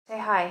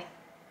hi.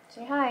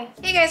 Say hi.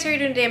 Hey guys, how are you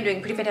doing today? I'm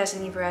doing pretty fantastic,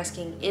 thank you for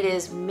asking. It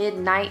is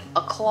midnight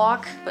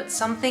o'clock, but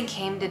something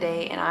came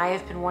today and I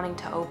have been wanting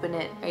to open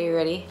it. Are you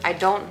ready? I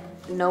don't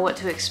know what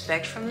to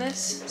expect from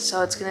this,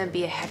 so it's gonna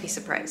be a happy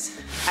surprise.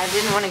 I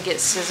didn't want to get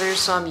scissors,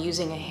 so I'm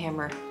using a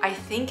hammer. I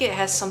think it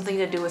has something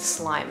to do with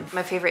slime.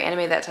 My favorite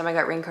anime that time I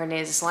got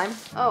reincarnated as slime.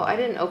 Oh, I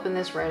didn't open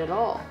this right at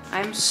all.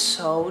 I'm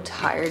so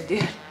tired,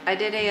 dude. I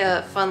did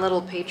a fun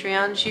little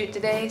Patreon shoot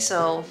today,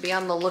 so be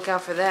on the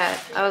lookout for that.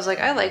 I was like,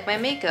 I like my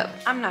makeup.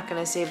 I'm not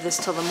gonna save this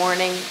till the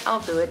morning. I'll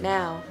do it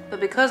now.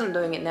 But because I'm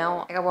doing it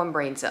now, I got one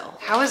brain cell.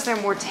 How is there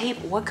more tape?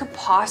 What could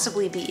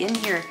possibly be in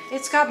here?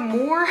 It's got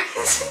more.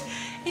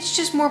 It's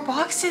just more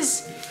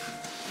boxes.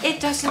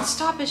 It doesn't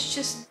stop, it's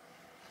just...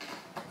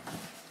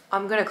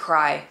 I'm gonna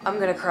cry. I'm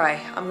gonna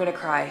cry. I'm gonna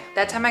cry.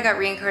 That time I got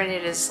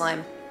reincarnated as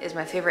slime is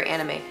my favorite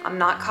anime. I'm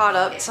not caught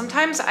up.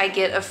 Sometimes I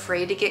get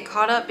afraid to get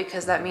caught up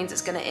because that means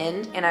it's gonna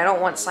end and I don't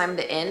want slime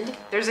to end.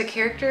 There's a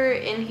character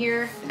in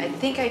here, I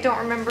think I don't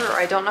remember or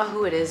I don't know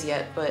who it is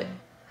yet, but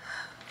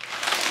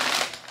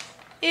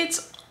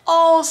it's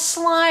all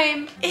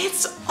slime.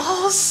 It's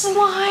all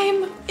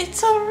slime.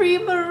 It's a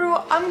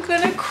Rimuru. I'm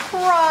gonna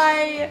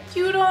cry.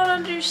 You don't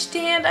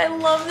understand. I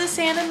love this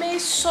anime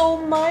so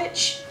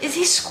much. Is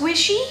he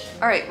squishy?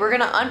 All right, we're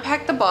gonna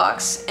unpack the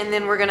box and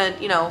then we're gonna,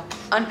 you know,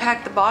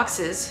 unpack the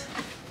boxes.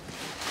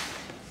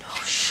 No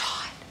shot.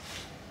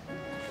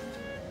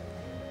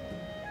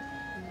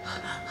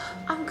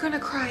 I'm gonna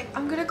cry.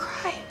 I'm gonna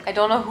cry. I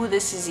don't know who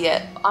this is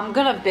yet. I'm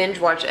gonna binge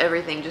watch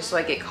everything just so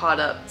I get caught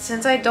up.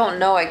 Since I don't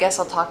know, I guess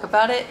I'll talk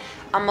about it.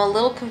 I'm a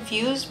little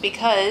confused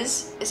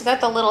because it's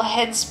got the little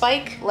head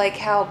spike like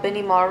how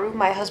Benimaru,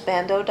 my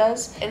husbando,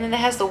 does. And then it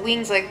has the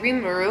wings like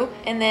Rimuru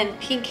and then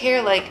pink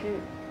hair like,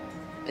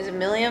 is it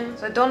Milliam?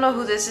 So I don't know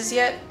who this is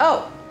yet.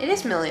 Oh, it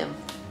is Milliam.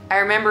 I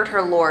remembered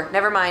her lore.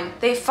 Never mind.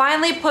 They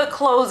finally put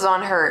clothes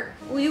on her.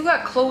 Well, you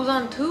got clothes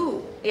on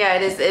too. Yeah,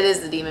 it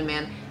is the demon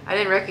man. I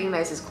didn't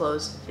recognize his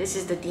clothes. This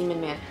is the demon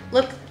man.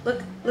 Look,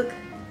 look, look.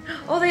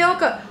 Oh, they all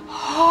got,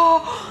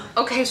 oh.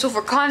 Okay, so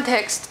for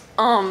context,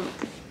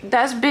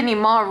 that's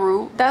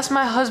Benimaru. That's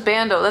my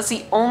husbando. That's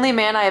the only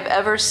man I have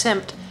ever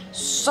simped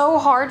so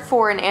hard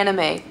for in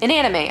anime. In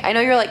anime. I know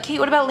you're like, Kate,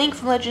 what about Link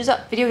from Legends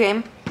of video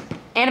game?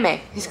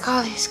 Anime. He's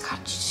got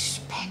respect.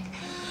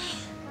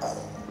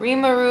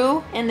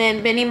 Rimuru and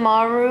then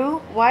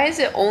Benimaru. Why is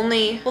it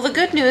only... Well, the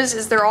good news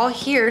is they're all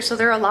here, so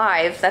they're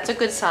alive. That's a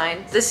good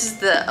sign. This is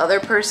the other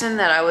person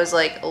that I was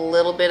like a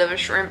little bit of a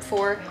shrimp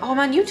for. Oh, I'm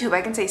on YouTube.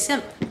 I can say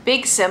simp.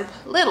 Big simp,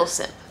 little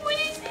simp. What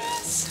is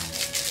this?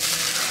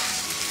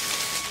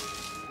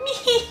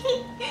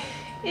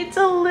 It's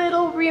a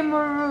little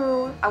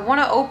Rimuru. I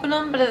want to open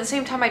them, but at the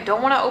same time I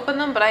don't want to open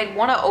them, but I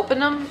want to open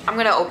them. I'm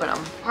gonna open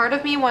them. Part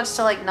of me wants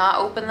to like not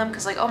open them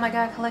because like, oh my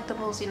god,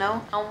 collectibles, you know?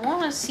 I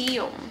want to see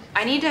them.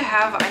 I need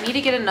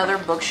to get another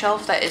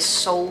bookshelf that is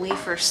solely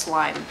for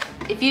slime.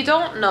 If you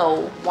don't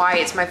know why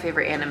it's my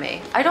favorite anime,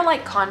 I don't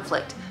like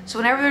conflict. So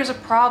whenever there's a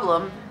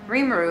problem,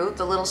 Rimuru,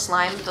 the little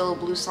slime, the little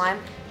blue slime,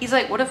 he's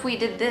like, what if we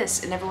did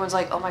this? And everyone's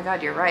like, oh my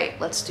god, you're right,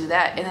 let's do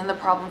that. And then the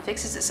problem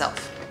fixes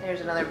itself.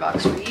 There's another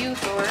box for you,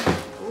 Thor.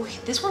 Ooh,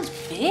 this one's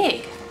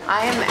big.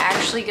 I am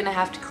actually gonna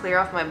have to clear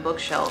off my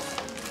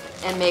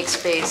bookshelf and make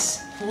space.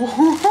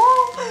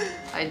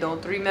 I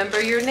don't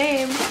remember your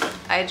name.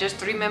 I just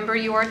remember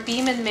you are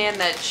Demon Man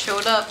that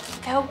showed up.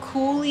 Look how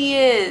cool he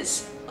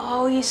is.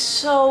 Oh, he's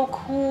so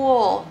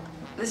cool.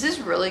 This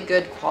is really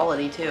good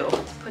quality too.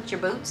 Put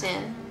your boots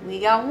in. We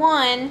got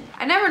one.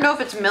 I never know if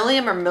it's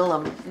Milliam or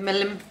Millim.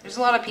 Millim. There's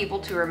a lot of people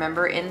to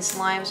remember in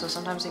slime, so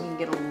sometimes it can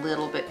get a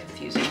little bit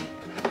confusing.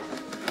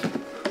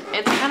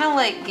 It's kind of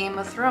like Game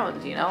of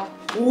Thrones, you know?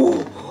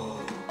 Ooh.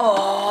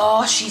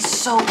 Oh, she's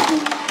so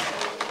cool.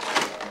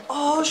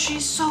 Oh,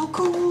 she's so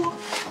cool.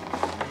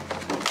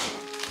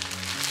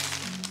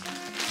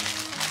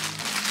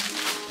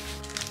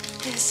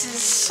 This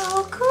is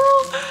so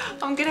cool.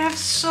 I'm gonna have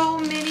so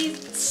many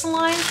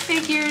slime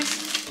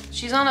figures.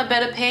 She's on a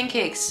bed of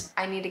pancakes.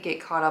 I need to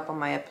get caught up on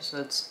my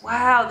episodes.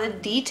 Wow, the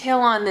detail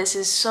on this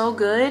is so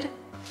good.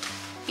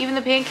 Even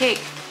the pancake.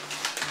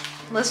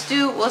 Let's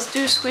do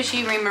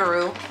Squishy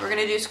Rimuru. We're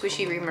gonna do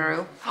Squishy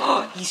Rimuru.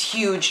 Oh, he's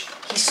huge.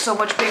 He's so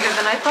much bigger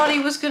than I thought he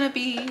was gonna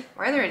be.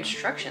 Why are there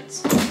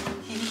instructions?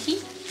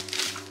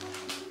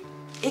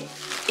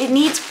 It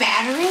needs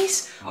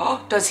batteries?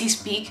 Oh, does he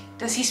speak?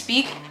 Does he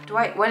speak?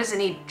 What does it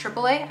need?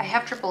 AAA? I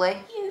have AAA.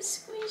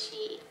 Yes,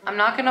 Squishy. I'm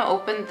not gonna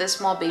open this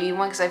small baby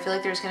one because I feel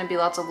like there's gonna be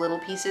lots of little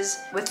pieces.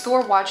 With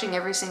Thor watching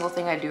every single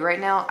thing I do right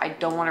now, I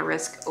don't wanna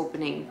risk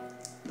opening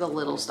the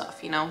little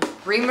stuff, you know?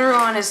 Rimuru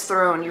on his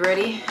throne, you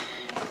ready?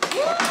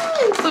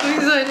 I'm so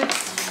excited.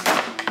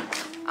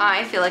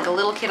 I feel like a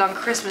little kid on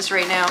Christmas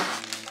right now.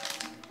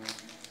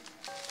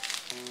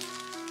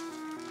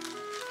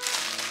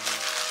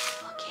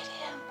 Look at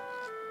him.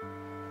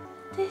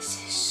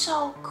 This is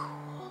so cool.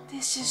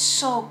 This is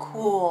so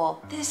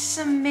cool. This is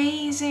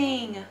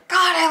amazing.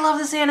 God, I love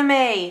this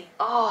anime.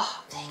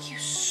 Oh, thank you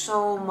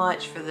so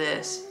much for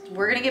this.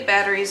 We're gonna get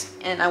batteries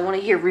and I wanna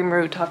hear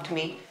Rimuru talk to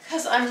me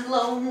because I'm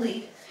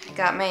lonely. I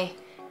got my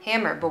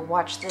Hammer, but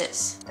watch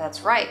this.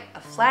 That's right,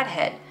 a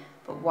flathead,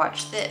 but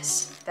watch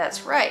this.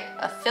 That's right,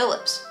 a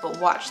Phillips, but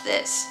watch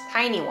this.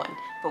 Tiny one,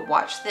 but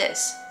watch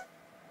this.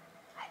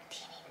 A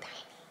teeny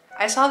tiny.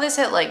 I saw this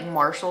at like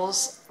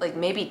Marshall's, like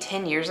maybe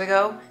 10 years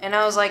ago, and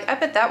I was like, I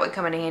bet that would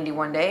come in handy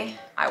one day.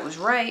 I was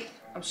right.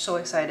 I'm so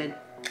excited.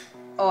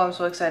 Oh, I'm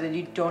so excited,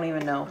 you don't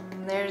even know.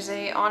 And there's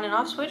a on and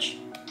off switch.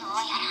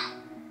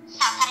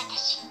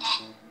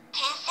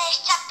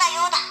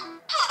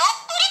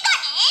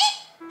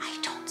 I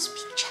don't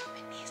speak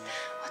Japanese.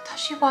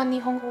 私は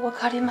日本語わ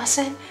かりま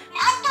せん。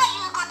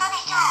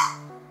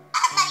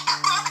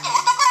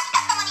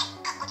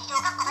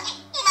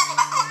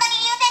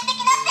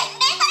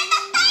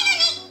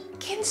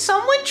Can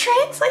someone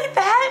translate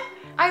that?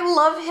 I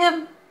love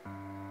him.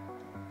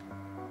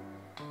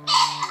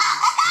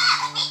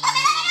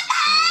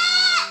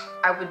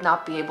 I would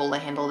not be able to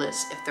handle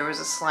this if there was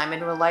a slime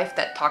in real life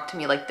that talked to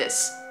me like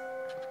this.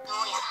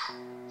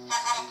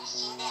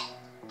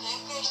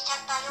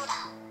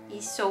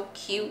 He's so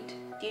cute.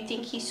 Do you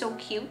think he's so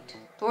cute?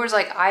 Thor's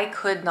like, I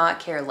could not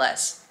care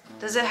less.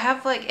 Does it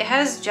have like, it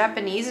has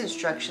Japanese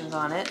instructions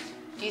on it.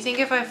 Do you think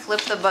if I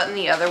flip the button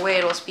the other way,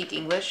 it'll speak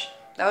English?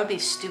 That would be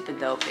stupid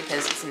though,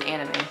 because it's an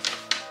anime.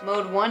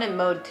 Mode 1 and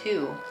mode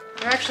 2.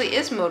 There actually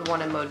is mode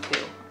 1 and mode 2.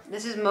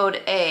 This is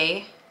mode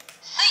A.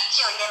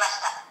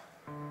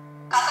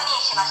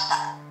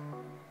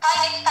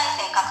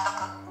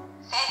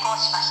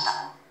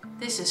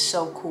 This is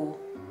so cool.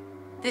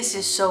 This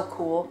is so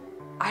cool.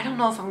 I don't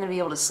know if I'm gonna be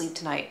able to sleep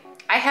tonight.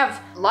 I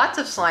have lots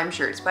of slime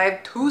shirts, but I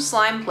have 2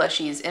 slime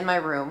plushies in my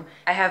room.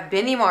 I have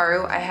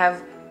Benimaru. I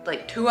have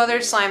like 2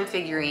 other slime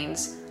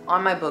figurines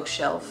on my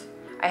bookshelf.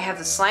 I have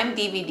the slime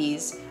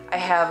DVDs. I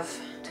have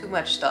too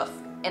much stuff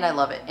and I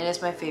love it and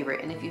it's my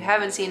favorite. And if you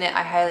haven't seen it,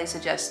 I highly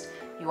suggest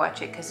you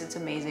watch it because it's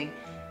amazing.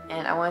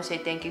 And I want to say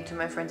thank you to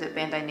my friends at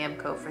Bandai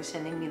Namco for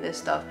sending me this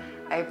stuff.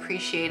 I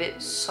appreciate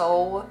it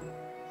so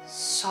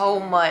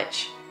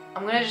much.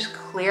 I'm gonna just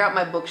clear out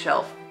my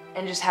bookshelf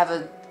and just have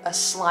a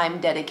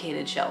slime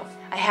dedicated shelf.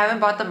 I haven't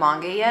bought the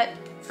manga yet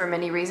for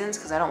many reasons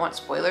because I don't want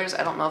spoilers.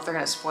 I don't know if they're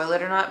gonna spoil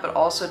it or not, but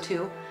also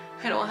too,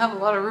 I don't have a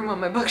lot of room on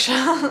my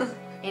bookshelf.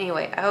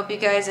 Anyway, I hope you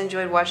guys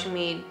enjoyed watching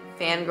me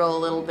fangirl a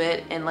little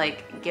bit and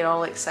like get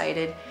all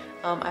excited.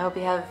 I hope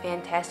you have a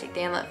fantastic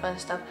day and that fun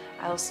stuff.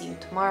 I will see you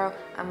tomorrow.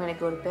 I'm gonna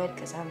go to bed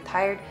because I'm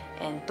tired.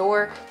 And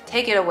Thor,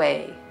 take it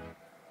away.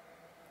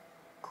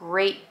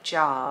 Great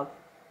job.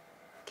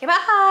 Okay,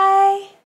 bye!